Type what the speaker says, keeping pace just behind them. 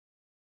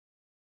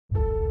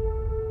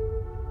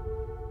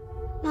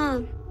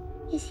Mom,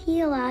 is he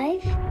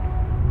alive?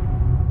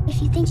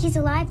 If you think he's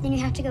alive, then you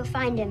have to go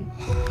find him.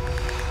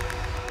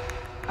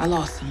 I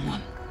lost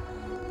someone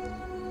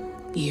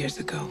years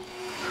ago.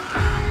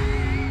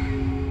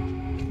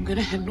 I'm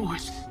gonna head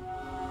north.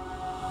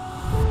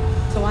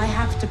 So I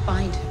have to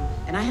find him,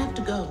 and I have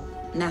to go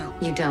now.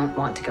 You don't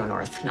want to go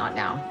north, not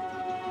now.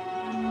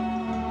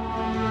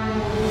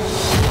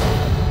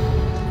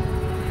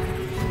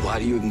 Why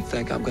do you even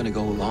think I'm gonna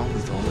go along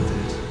with all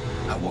of this?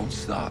 I won't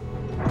stop.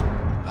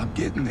 I'm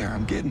getting there.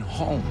 I'm getting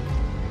home.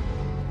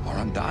 Or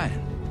I'm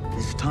dying.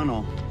 This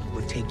tunnel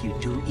will take you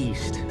due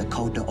east. The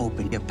code to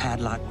open your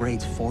padlock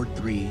grades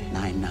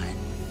 4399.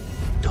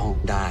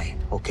 Don't die,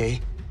 okay?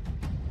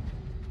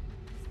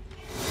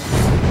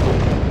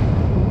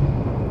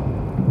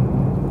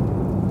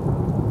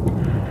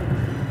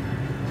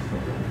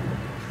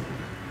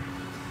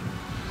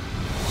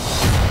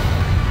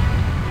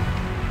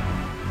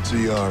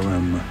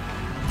 CRM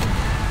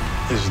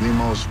is the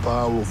most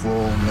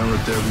powerful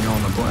military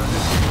on the planet.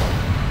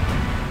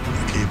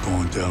 I keep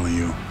on telling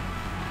you,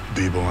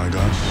 people like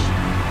us,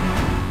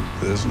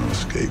 there's no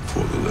escape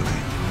for the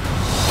living.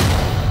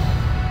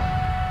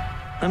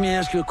 Let me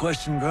ask you a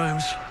question,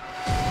 Grimes.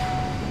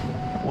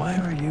 Why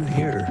are you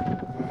here?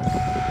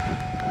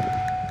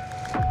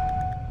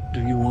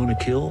 Do you want to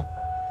kill?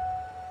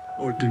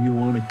 Or do you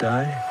want to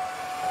die?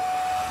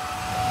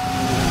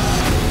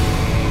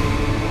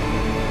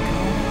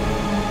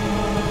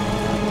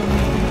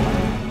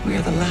 We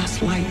are the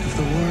last light of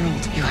the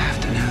world. You have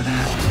to know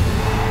that.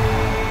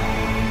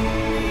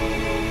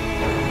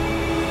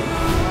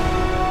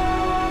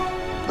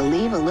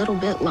 Believe a little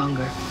bit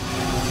longer.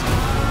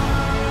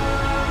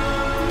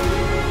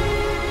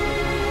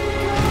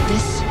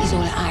 This is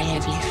all I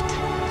have left.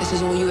 This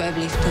is all you have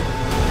left too.